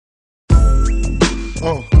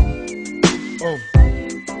Check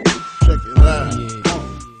it out.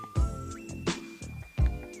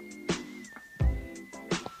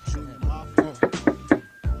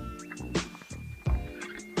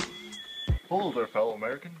 Hello there, fellow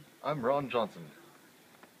American. I'm Ron Johnson.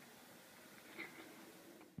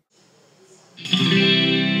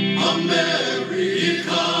 America,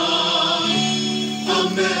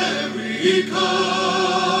 America.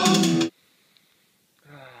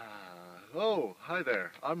 Oh, hi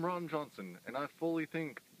there. I'm Ron Johnson, and I fully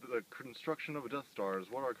think the construction of a Death Star is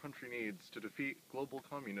what our country needs to defeat global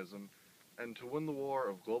communism and to win the war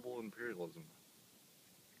of global imperialism.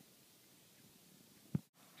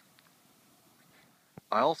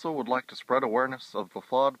 I also would like to spread awareness of the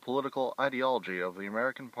flawed political ideology of the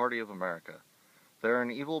American Party of America. They're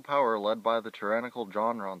an evil power led by the tyrannical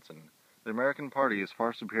John Ronson. The American Party is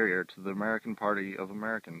far superior to the American Party of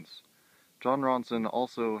Americans. John Ronson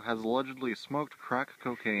also has allegedly smoked crack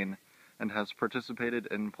cocaine and has participated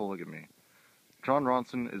in polygamy. John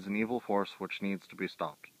Ronson is an evil force which needs to be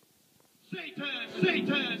stopped. Satan,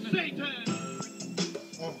 Satan, Satan.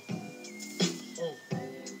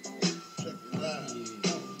 Check it out.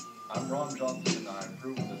 I'm Ron Johnson.